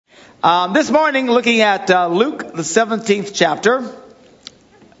This morning, looking at Luke, the 17th chapter,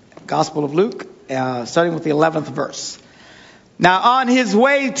 Gospel of Luke, starting with the 11th verse. Now, on his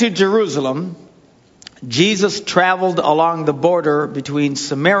way to Jerusalem, Jesus traveled along the border between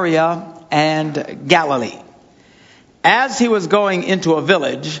Samaria and Galilee. As he was going into a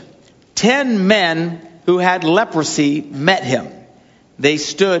village, 10 men who had leprosy met him. They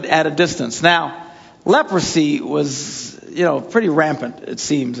stood at a distance. Now, leprosy was, pretty rampant, it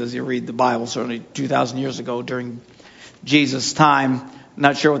seems, as you read the Bible, certainly 2,000 years ago during Jesus' time.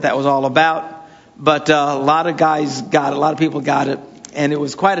 Not sure what that was all about, but a lot of guys got it, a lot of people got it, and it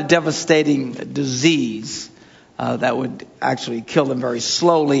was quite a devastating disease that would actually kill them very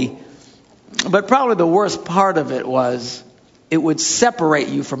slowly. But probably the worst part of it was it would separate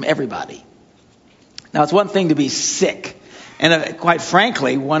you from everybody. Now, it's one thing to be sick, and quite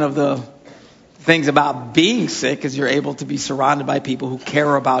frankly, one of the things about being sick is you're able to be surrounded by people who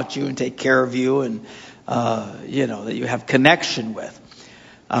care about you and take care of you and, that you have connection with.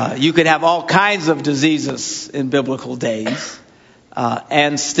 You could have all kinds of diseases in biblical days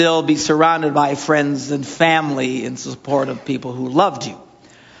and still be surrounded by friends and family in support of people who loved you.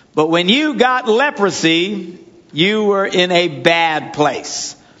 But when you got leprosy, you were in a bad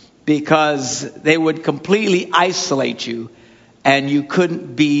place because they would completely isolate you and you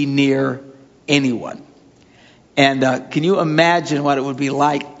couldn't be near anyone. And can you imagine what it would be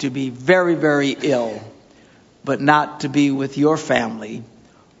like to be very, very ill, but not to be with your family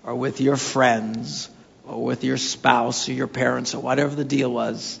or with your friends or with your spouse or your parents or whatever the deal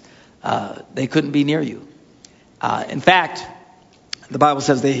was? They couldn't be near you. In fact, the Bible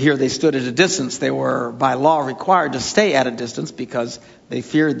says they stood at a distance. They were by law required to stay at a distance because they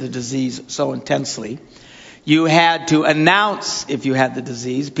feared the disease so intensely. You had to announce if you had the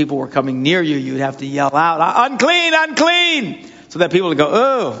disease. People were coming near you. You'd have to yell out, unclean, unclean, so that people would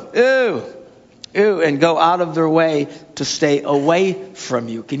go, ooh, ooh, ooh, and go out of their way to stay away from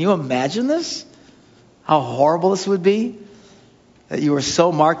you. Can you imagine this? How horrible this would be? That you were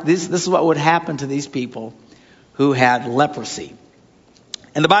so marked. This is what would happen to these people who had leprosy.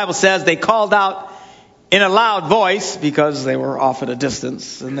 And the Bible says they called out in a loud voice because they were off at a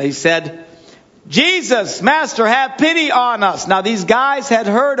distance. And they said, Jesus, Master, have pity on us. Now, these guys had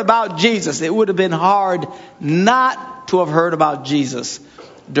heard about Jesus. It would have been hard not to have heard about Jesus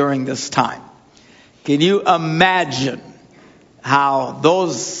during this time. Can you imagine how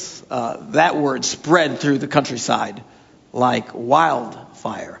that word spread through the countryside like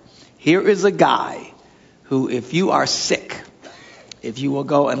wildfire? Here is a guy who, if you are sick, if you will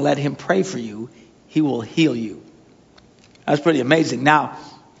go and let him pray for you, he will heal you. That's pretty amazing. Now,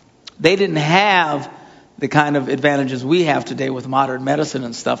 they didn't have the kind of advantages we have today with modern medicine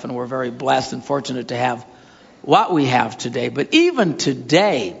and stuff, and we're very blessed and fortunate to have what we have today. But even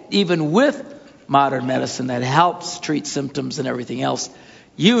today, even with modern medicine that helps treat symptoms and everything else,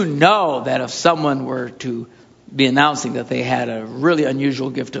 you know that if someone were to be announcing that they had a really unusual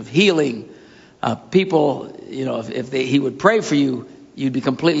gift of healing, people, he would pray for you, you'd be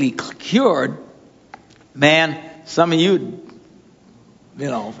completely cured. Man, some of you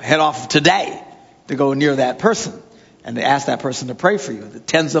head off today to go near that person and to ask that person to pray for you. The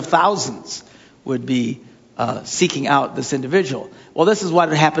tens of thousands would be seeking out this individual. Well, this is what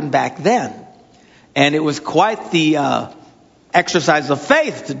had happened back then. And it was quite the exercise of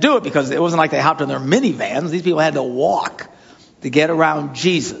faith to do it, because it wasn't like they hopped in their minivans. These people had to walk to get around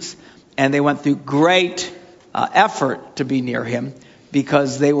Jesus. And they went through great effort to be near him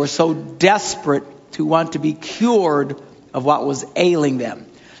because they were so desperate to want to be cured of what was ailing them.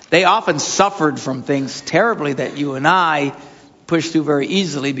 They often suffered from things terribly that you and I push through very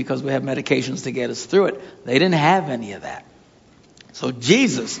easily because we have medications to get us through it. They didn't have any of that. So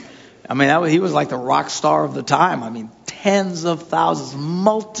Jesus, he was like the rock star of the time. Tens of thousands,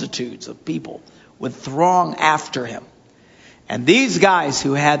 multitudes of people would throng after him. And these guys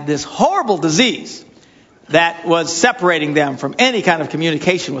who had this horrible disease that was separating them from any kind of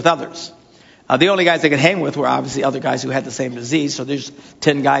communication with others. The only guys they could hang with were obviously other guys who had the same disease. So there's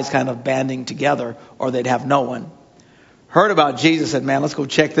 10 guys kind of banding together, or they'd have no one. Heard about Jesus, said, man, let's go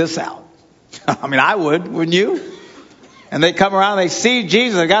check this out. I would, wouldn't you? And they come around, they see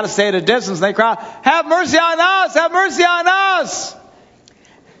Jesus, they got to stay at a distance, and they cry, have mercy on us, have mercy on us.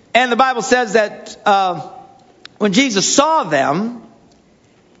 And the Bible says that when Jesus saw them,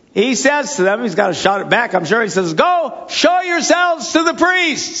 he says to them, he's got to shout it back, I'm sure, he says, go show yourselves to the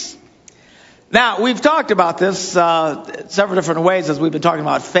priests. Now, we've talked about this several different ways as we've been talking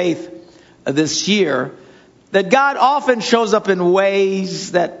about faith this year, that God often shows up in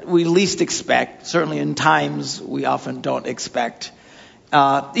ways that we least expect, certainly in times we often don't expect.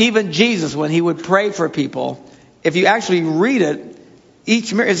 Even Jesus, when he would pray for people, if you actually read it,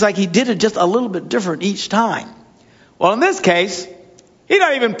 it's like he did it just a little bit different each time. Well, in this case, he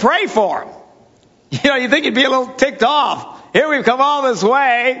don't even pray for him. You think he'd be a little ticked off. Here we've come all this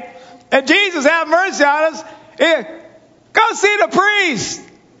way, and Jesus, have mercy on us. Here, go see the priest.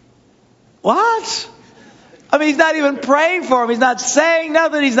 What? I mean, he's not even praying for him. He's not saying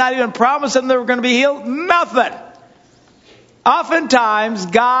nothing. He's not even promising they were going to be healed. Nothing. Oftentimes,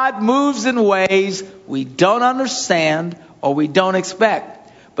 God moves in ways we don't understand or we don't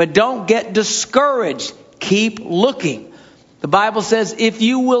expect. But don't get discouraged. Keep looking. The Bible says, if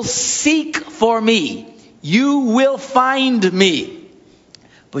you will seek for me, you will find me.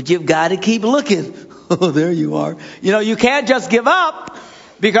 But you've got to keep looking. Oh, there you are. You can't just give up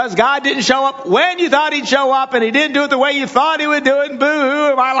because God didn't show up when you thought he'd show up, and he didn't do it the way you thought he would do it.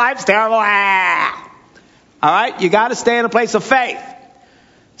 Boo-hoo, my life's terrible. All right, you got to stay in a place of faith.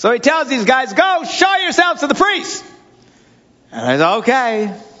 So he tells these guys, go show yourselves to the priest. And I said, okay.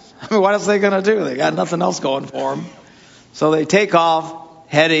 I mean, what else are they going to do? They got nothing else going for them. So they take off,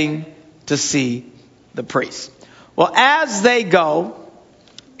 heading to see the priest. Well, as they go,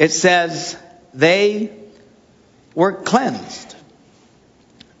 it says they were cleansed.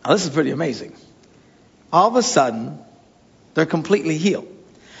 Now, this is pretty amazing. All of a sudden, they're completely healed.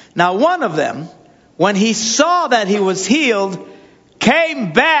 Now, one of them, when he saw that he was healed,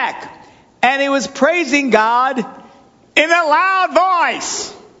 came back and he was praising God in a loud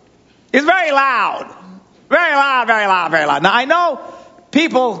voice. It's very loud. Very loud, very loud, very loud. Now, I know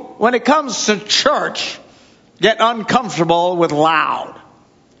people, when it comes to church, get uncomfortable with loud.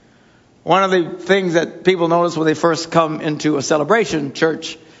 One of the things that people notice when they first come into a celebration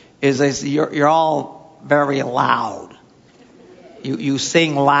church is they say, you're all very loud. You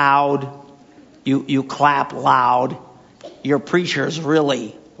sing loud. You clap loud. Your preacher's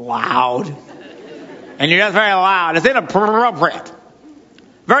really loud. And you're just very loud. It's inappropriate.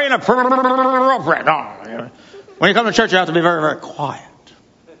 Very inappropriate. No. When you come to church, you have to be very, very quiet.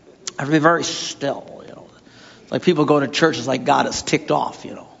 You have to be very still. It's like people go to church, it's like God is ticked off,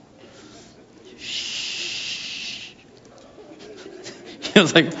 Shh.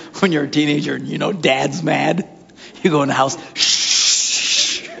 It's like when you're a teenager and dad's mad. You go in the house,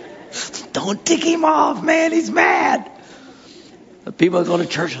 shh. Don't tick him off, man. He's mad. The people that go to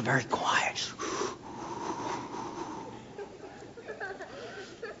church are very quiet.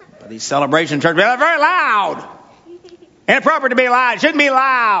 But these celebration churches, they're very loud. Inappropriate to be loud. Shouldn't be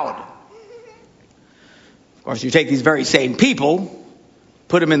loud. Of course, you take these very same people,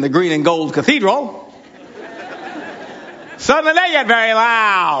 put them in the green and gold cathedral. Suddenly they get very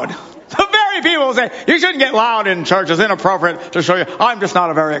loud. The very people say, you shouldn't get loud in church. It's inappropriate to show you. I'm just not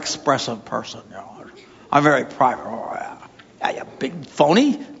a very expressive person. I'm very private. Oh, yeah, you big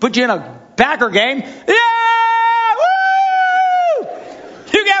phony. Put you in a Packer game. Yeah! Woo!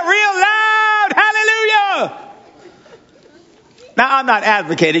 You get real loud. Hallelujah! Now, I'm not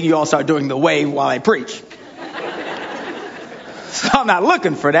advocating you all start doing the wave while I preach. So I'm not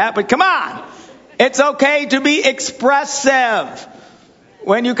looking for that, but come on. It's okay to be expressive.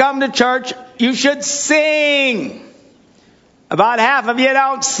 When you come to church, you should sing. About half of you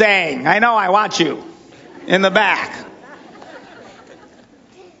don't sing. I know, I watch you in the back.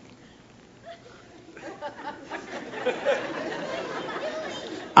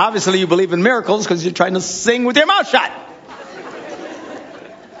 Obviously, you believe in miracles because you're trying to sing with your mouth shut.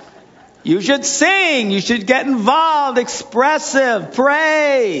 You should sing. You should get involved, expressive,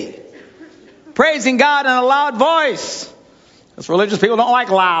 pray. Praising God in a loud voice. Because religious people don't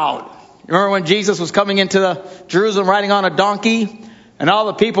like loud. You remember when Jesus was coming into Jerusalem riding on a donkey? And all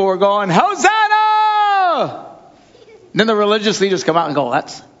the people were going, Hosanna! And then the religious leaders come out and go,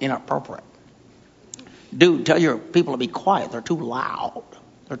 that's inappropriate. Dude, tell your people to be quiet. They're too loud.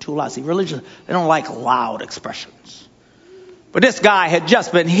 They're too loud. See, religious, they don't like loud expressions. But this guy had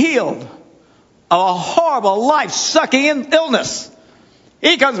just been healed of a horrible life-sucking illness.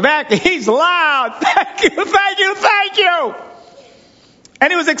 He comes back and he's loud. Thank you, thank you, thank you.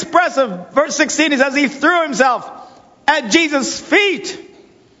 And he was expressive. Verse 16, he says he threw himself at Jesus' feet.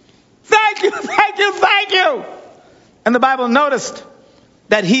 Thank you, thank you, thank you. And the Bible noticed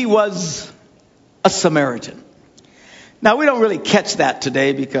that he was a Samaritan. Now, we don't really catch that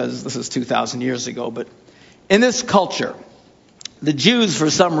today because this is 2,000 years ago. But in this culture, the Jews, for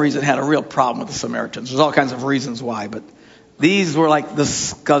some reason, had a real problem with the Samaritans. There's all kinds of reasons why, but these were like the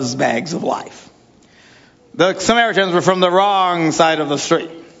scuzzbags of life. The Samaritans were from the wrong side of the street.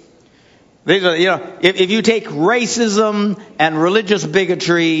 These are, if you take racism and religious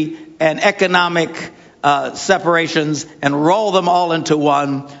bigotry and economic separations and roll them all into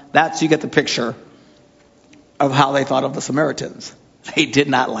one. You get the picture of how they thought of the Samaritans. They did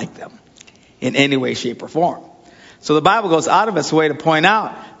not like them in any way, shape, or form. So the Bible goes out of its way to point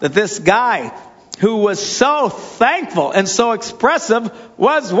out that this guy who was so thankful and so expressive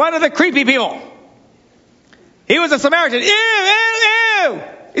was one of the creepy people. He was a Samaritan. Ew, ew, ew.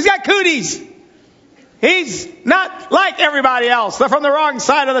 He's got cooties. He's not like everybody else. They're from the wrong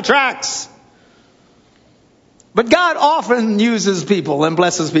side of the tracks. But God often uses people and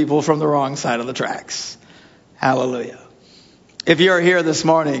blesses people from the wrong side of the tracks. Hallelujah. If you're here this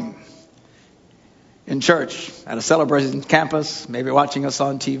morning in church at a celebration campus, maybe watching us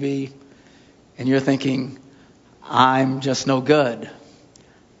on TV, and you're thinking, I'm just no good.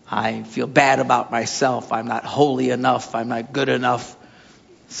 I feel bad about myself. I'm not holy enough. I'm not good enough.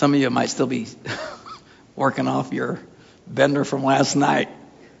 Some of you might still be working off your bender from last night.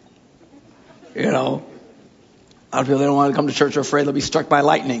 You know, a lot of people, they don't want to come to church, are afraid they'll be struck by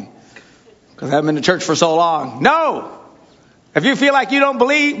lightning because they haven't been to church for so long. No! If you feel like you don't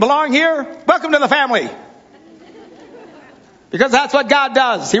belong here, welcome to the family. Because that's what God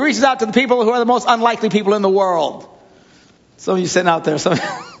does. He reaches out to the people who are the most unlikely people in the world. Some of you sitting out there,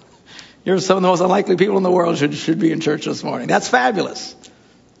 you're some of the most unlikely people in the world should be in church this morning. That's fabulous.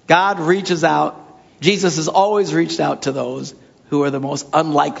 God reaches out. Jesus has always reached out to those who are the most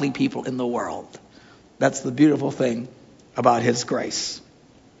unlikely people in the world. That's the beautiful thing about his grace.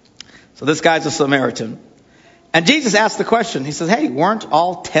 So this guy's a Samaritan. And Jesus asked the question. He says, hey, weren't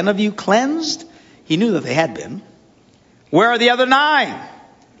all 10 of you cleansed? He knew that they had been. Where are the other 9?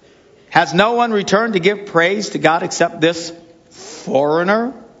 Has no one returned to give praise to God except this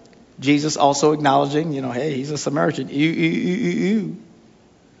foreigner? Jesus also acknowledging, hey, he's a Samaritan.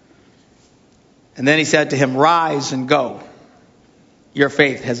 And then he said to him, rise and go. Your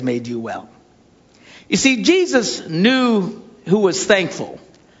faith has made you well. You see, Jesus knew who was thankful,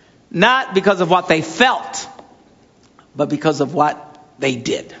 not because of what they felt, but because of what they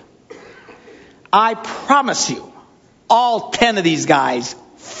did. I promise you, all 10 of these guys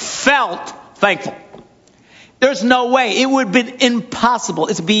felt thankful. There's no way. It would have been impossible.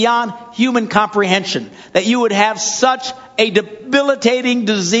 It's beyond human comprehension that you would have such a debilitating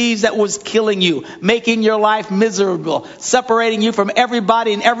disease that was killing you, making your life miserable, separating you from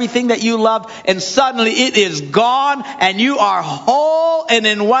everybody and everything that you loved, and suddenly it is gone and you are whole and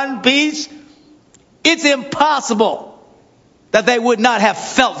in one piece. It's impossible that they would not have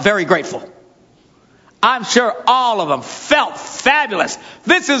felt very grateful. I'm sure all of them felt fabulous.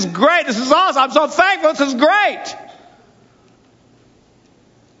 This is great. This is awesome. I'm so thankful. This is great.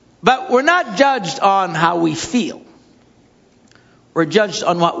 But we're not judged on how we feel. We're judged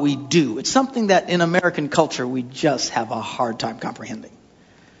on what we do. It's something that in American culture we just have a hard time comprehending.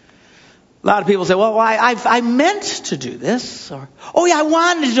 A lot of people say, well, I meant to do this. Or, oh yeah, I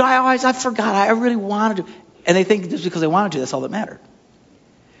wanted to do it. I forgot. I really wanted to. And they think just because they wanted to, that's all that mattered.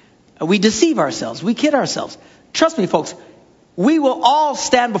 We deceive ourselves. We kid ourselves. Trust me, folks. We will all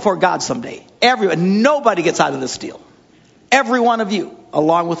stand before God someday. Everyone. Nobody gets out of this deal. Every one of you,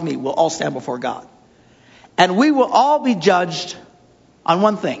 along with me, will all stand before God. And we will all be judged on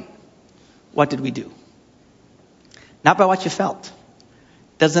one thing. What did we do? Not by what you felt.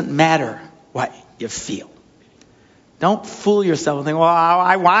 Doesn't matter what you feel. Don't fool yourself and think, well,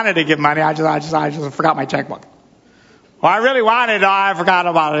 I wanted to give money. I just forgot my checkbook. Well, I really wanted, I forgot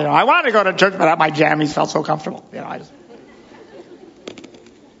about it. I wanted to go to church, but my jammies felt so comfortable. Doesn't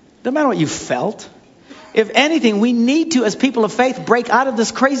matter what you felt. If anything, we need to, as people of faith, break out of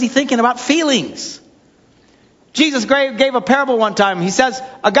this crazy thinking about feelings. Jesus gave a parable one time. He says,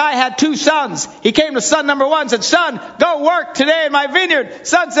 a guy had 2 sons. He came to son number 1, said, son, go work today in my vineyard.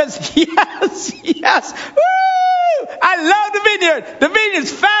 Son says, yes. Woo! I love the vineyard. The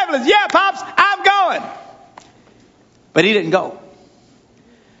vineyard's fabulous. Yeah, Pops, I'm going. But he didn't go.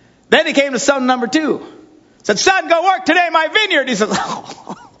 Then he came to son number 2. Said, son, go work today in my vineyard. He says,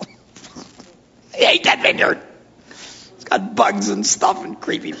 I hate that vineyard. It's got bugs and stuff and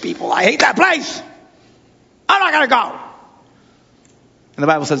creepy people. I hate that place. I'm not going to go. And the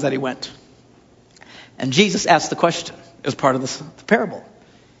Bible says that he went. And Jesus asked the question. It was part of the parable.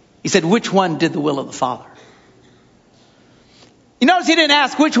 He said, which one did the will of the Father? You notice he didn't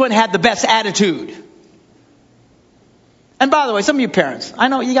ask which one had the best attitude. And by the way, some of you parents, I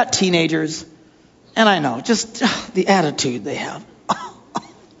know you got teenagers, and I know just the attitude they have.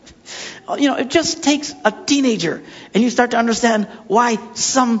 It just takes a teenager, and you start to understand why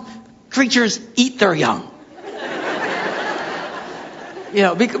some creatures eat their young.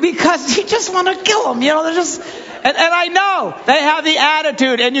 Because you just want to kill them. They're just, and I know they have the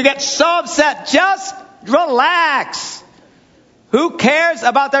attitude, and you get so upset just relax. Who cares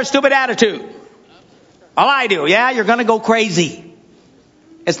about their stupid attitude? Well, I do. Yeah, you're going to go crazy.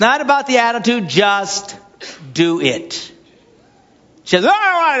 It's not about the attitude. Just do it. She says, oh,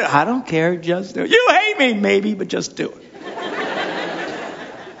 I don't care. Just do it. You hate me, maybe, but just do it.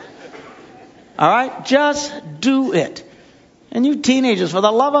 All right? Just do it. And you teenagers, for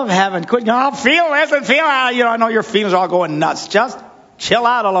the love of heaven, quit going, I'll feel this and feel that. I know your feelings are all going nuts. Just chill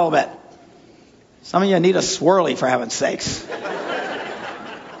out a little bit. Some of you need a swirly, for heaven's sakes.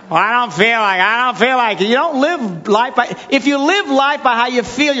 Well, I don't feel like it. You don't live life by, if you live life by how you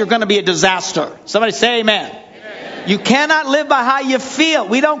feel, you're going to be a disaster. Somebody say amen. Amen. You cannot live by how you feel.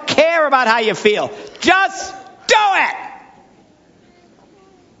 We don't care about how you feel. Just do it.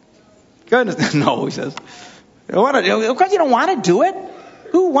 Goodness, no, he says. Of course you don't want to do it.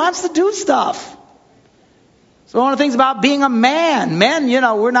 Who wants to do stuff? So one of the things about being a man, men,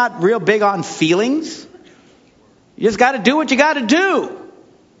 we're not real big on feelings. You just got to do what you got to do.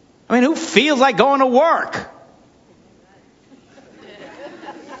 I mean, who feels like going to work? I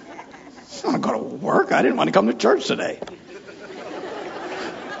don't want to go to work. I didn't want to come to church today.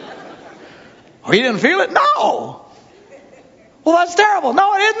 Oh, you didn't feel it? No. Well, that's terrible.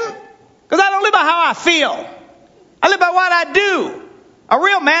 No, it isn't. Because I don't live by how I feel. I live by what I do. A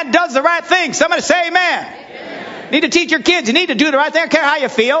real man does the right thing. Somebody say amen. Amen. Need to teach your kids. You need to do the right thing. I don't care how you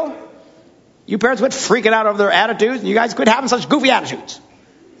feel. You parents quit freaking out over their attitudes. And you guys quit having such goofy attitudes.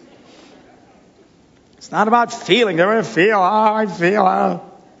 It's not about feeling. They're going to feel. Oh, I feel.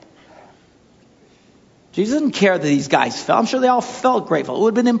 Jesus didn't care that these guys felt. I'm sure they all felt grateful. It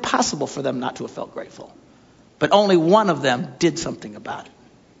would have been impossible for them not to have felt grateful. But only one of them did something about it.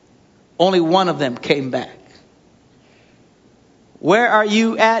 Only one of them came back. Where are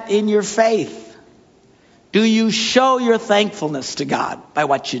you at in your faith? Do you show your thankfulness to God by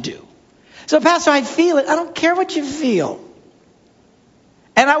what you do? So, Pastor, I feel it. I don't care what you feel.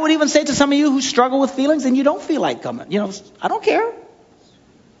 And I would even say to some of you who struggle with feelings and you don't feel like coming. I don't care.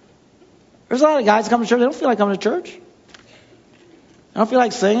 There's a lot of guys coming to church. They don't feel like coming to church. I don't feel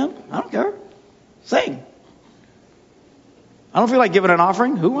like singing. I don't care. Sing. I don't feel like giving an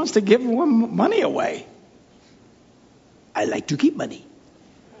offering. Who wants to give money away? I like to keep money.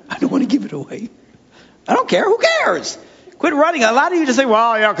 I don't want to give it away. I don't care. Who cares? Quit running. A lot of you just say,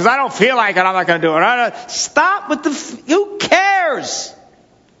 well, because I don't feel like it, I'm not going to do it. Stop with who cares?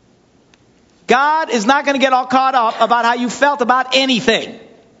 God is not going to get all caught up about how you felt about anything.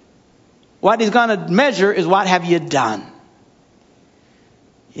 What he's going to measure is what have you done.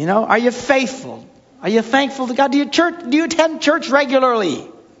 Are you faithful? Are you thankful to God? Do you attend church regularly?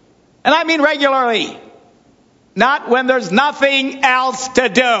 And I mean regularly. Not when there's nothing else to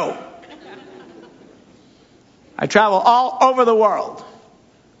do. I travel all over the world.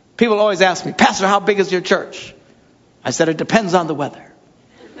 People always ask me, Pastor, how big is your church? I said, it depends on the weather.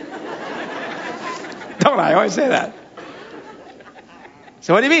 Don't I always say that?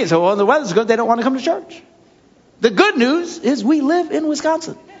 So what do you mean? So when the weather's good, they don't want to come to church. The good news is we live in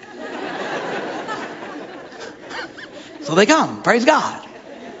Wisconsin. So they come. Praise God.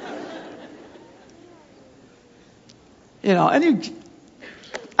 And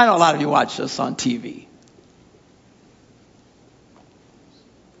I know a lot of you watch us on TV.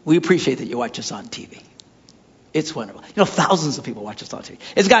 We appreciate that you watch us on TV. It's wonderful. Thousands of people watch us on TV.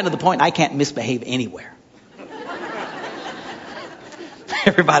 It's gotten to the point I can't misbehave anywhere.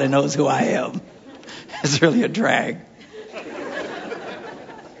 Everybody knows who I am. It's really a drag.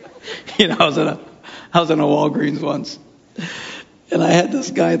 I was in a Walgreens once. And I had this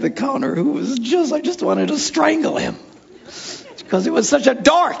guy at the counter who was I just wanted to strangle him. Because he was such a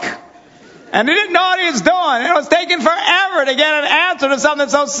dork. And he didn't know what he was doing. It was taking forever to get an answer to something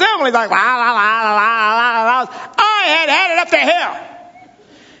so simple. He's like, la, la, la, la, la, la. I had headed up to him.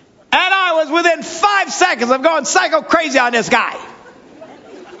 And I was within 5 seconds of going psycho crazy on this guy.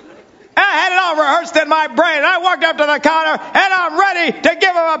 And I had it all rehearsed in my brain. And I walked up to the counter and I'm ready to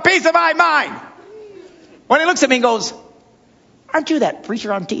give him a piece of my mind. When he looks at me and goes, aren't you that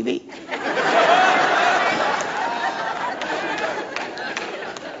preacher on TV?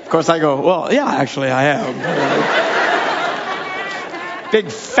 Of course, I go, well, yeah, actually, I am. Big,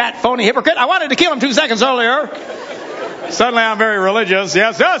 fat, phony hypocrite. I wanted to kill him 2 seconds earlier. Suddenly, I'm very religious.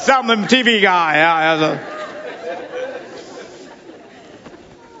 Yes, I'm the TV guy. Yeah,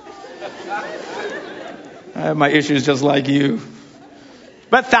 I have my issues just like you.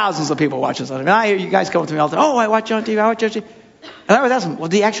 But thousands of people watch us on TV. I hear you guys come to me all the time. Oh, I watch you on TV. I watch you on TV. And I always ask them, well,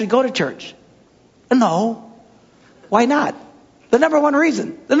 do you actually go to church? No. Why not? The number one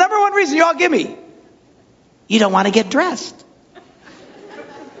reason you all give me. You don't want to get dressed.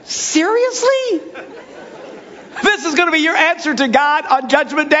 Seriously? This is going to be your answer to God on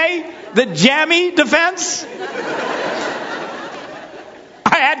Judgment Day? The jammy defense?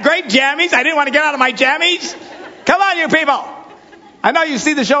 I had great jammies. I didn't want to get out of my jammies. Come on, you people. I know you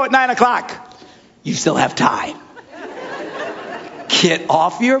see the show at 9 o'clock. You still have time. Get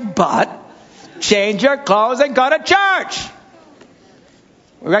off your butt, change your clothes, and go to church.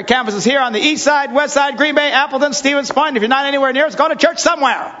 We've got campuses here on the east side, west side, Green Bay, Appleton, Stevens Point. If you're not anywhere near us, go to church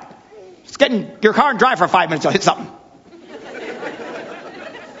somewhere. Just get in your car and drive for 5 minutes. You'll hit something.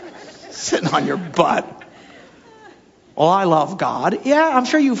 Sitting on your butt. Oh, I love God. Yeah, I'm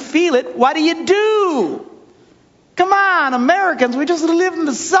sure you feel it. What do? Come on, Americans. We just live in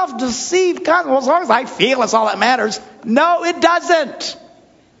the self-deceived kind. Well, as long as I feel, that's all that matters. No, it doesn't.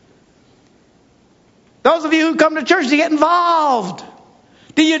 Those of you who come to church, you get involved.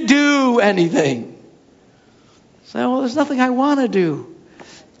 Do you do anything? Say, well, there's nothing I want to do.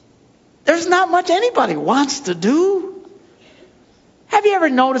 There's not much anybody wants to do. Have you ever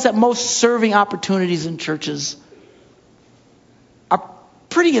noticed that most serving opportunities in churches are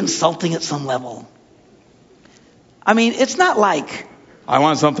pretty insulting at some level? I mean, it's not like, I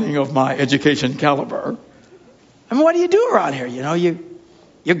want something of my education caliber. I mean, what do you do around here? You know,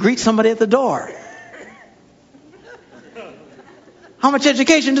 you greet somebody at the door. How much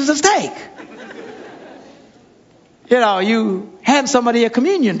education does this take? You know, you hand somebody a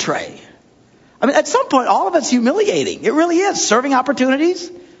communion tray. I mean, at some point, all of it's humiliating. It really is. Serving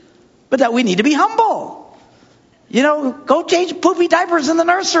opportunities. But that we need to be humble. You know, go change poopy diapers in the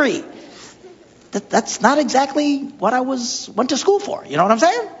nursery. That's not exactly what I went to school for. You know what I'm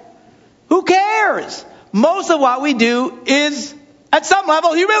saying? Who cares? Most of what we do is, at some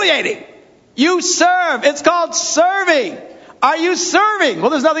level, humiliating. You serve. It's called serving. Are you serving?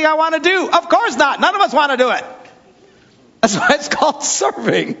 Well, there's nothing I want to do. Of course not. None of us want to do it. That's why it's called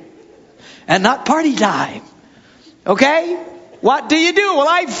serving. And not party time. Okay? What do you do? Well,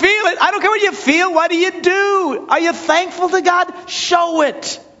 I feel it. I don't care what you feel. What do you do? Are you thankful to God? Show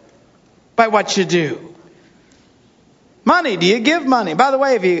it by what you do. Money. Do you give money? By the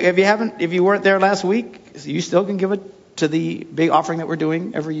way, if you weren't there last week, you still can give it to the big offering that we're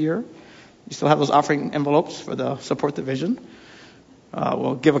doing every year. You still have those offering envelopes for the support division.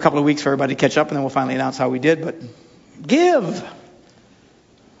 We'll give a couple of weeks for everybody to catch up, and then we'll finally announce how we did. But give.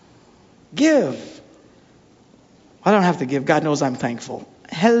 I don't have to give. God knows I'm thankful.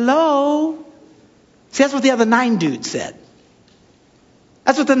 Hello. See, that's what the other 9 dudes said.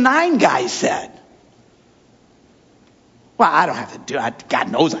 That's what the 9 guys said. Well, I don't have to do it.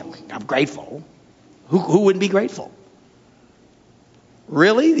 God knows I'm grateful. Who wouldn't be grateful?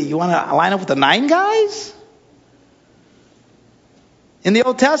 Really? You want to line up with the 9 guys? In the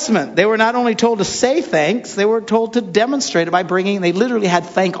Old Testament, they were not only told to say thanks, they were told to demonstrate it by they literally had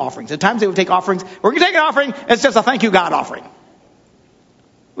thank offerings. At times they would take offerings. We're going to take an offering. It's just a thank you God offering.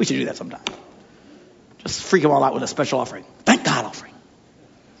 We should do that sometime. Just freak them all out with a special offering. Thank God offering.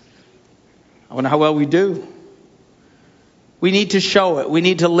 I wonder how well we do. We need to show it. We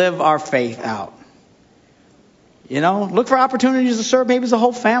need to live our faith out. You know, look for opportunities to serve maybe as a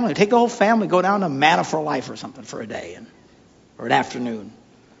whole family. Take the whole family, go down to Manna for Life or something for a day or an afternoon.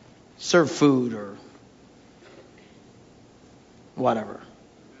 Serve food or whatever.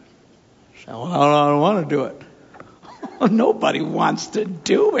 So, well, I don't want to do it. Nobody wants to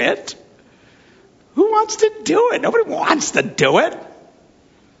do it. Who wants to do it? Nobody wants to do it.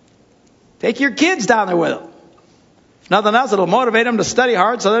 Take your kids down there with them. If nothing else, it'll motivate them to study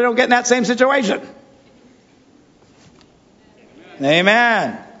hard so they don't get in that same situation.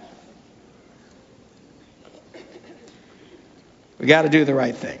 Amen. We got to do the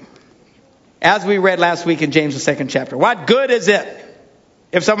right thing. As we read last week in James, the 2nd chapter, what good is it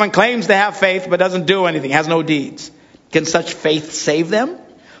if someone claims to have faith but doesn't do anything, has no deeds? Can such faith save them?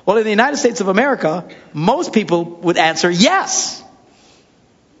 Well, in the United States of America, most people would answer yes.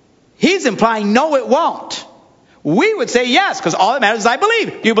 He's implying no, it won't. We would say yes, because all that matters is I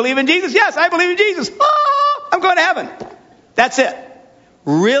believe. Do you believe in Jesus? Yes, I believe in Jesus. Oh, I'm going to heaven. That's it.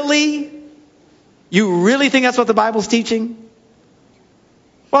 Really? You really think that's what the Bible's teaching?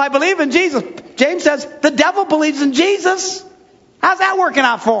 Well, I believe in Jesus. James says the devil believes in Jesus. How's that working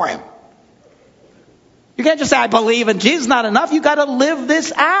out for him? You can't just say, I believe in Jesus. Not enough. You got to live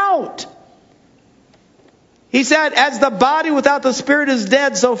this out. He said, as the body without the spirit is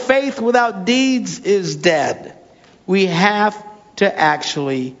dead, so faith without deeds is dead. We have to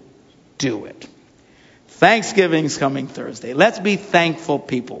actually do it. Thanksgiving's coming Thursday. Let's be thankful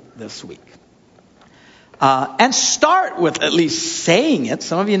people this week. And start with at least saying it.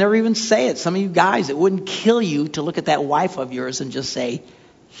 Some of you never even say it. Some of you guys, it wouldn't kill you to look at that wife of yours and just say,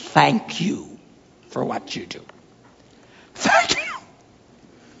 thank you for what you do. Thank you.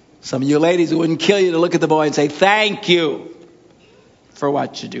 Some of you ladies, it wouldn't kill you to look at the boy and say, thank you for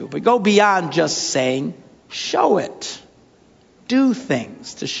what you do. But go beyond just saying, show it. Do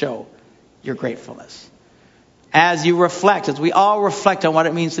things to show your gratefulness. As you reflect, as we all reflect on what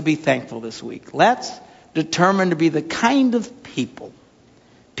it means to be thankful this week, let's determine to be the kind of people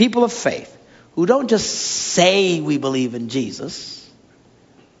of faith, who don't just say we believe in Jesus,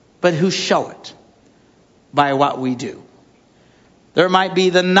 but who show it by what we do. There might be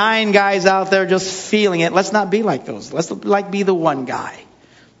the 9 guys out there just feeling it. Let's not be like those. Let's be the one guy,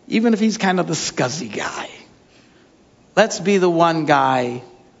 even if he's kind of the scuzzy guy. Let's be the one guy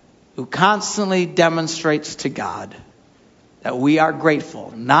who constantly demonstrates to God that we are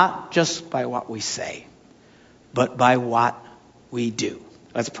grateful, not just by what we say, but by what we do.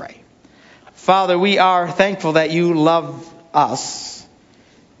 Let's pray. Father, we are thankful that you love us.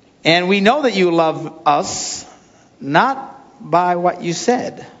 And we know that you love us not by what you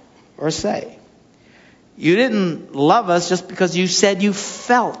said or say. You didn't love us just because you said you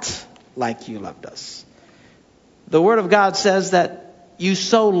felt like you loved us. The Word of God says that you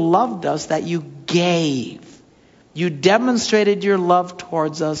so loved us that you gave. You demonstrated your love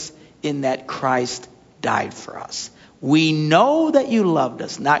towards us in that Christ died for us. We know that you loved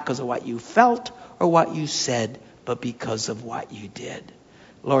us, not because of what you felt or what you said, but because of what you did.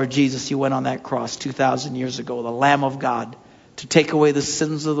 Lord Jesus, you went on that cross 2,000 years ago, the Lamb of God, to take away the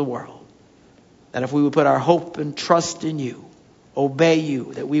sins of the world. That if we would put our hope and trust in you, obey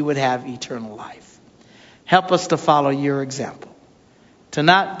you, that we would have eternal life. Help us to follow your example. To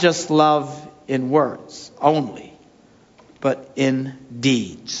not just love in words only, but in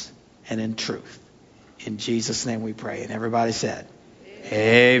deeds and in truth. In Jesus' name we pray. And everybody said,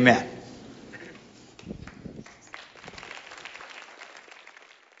 Amen.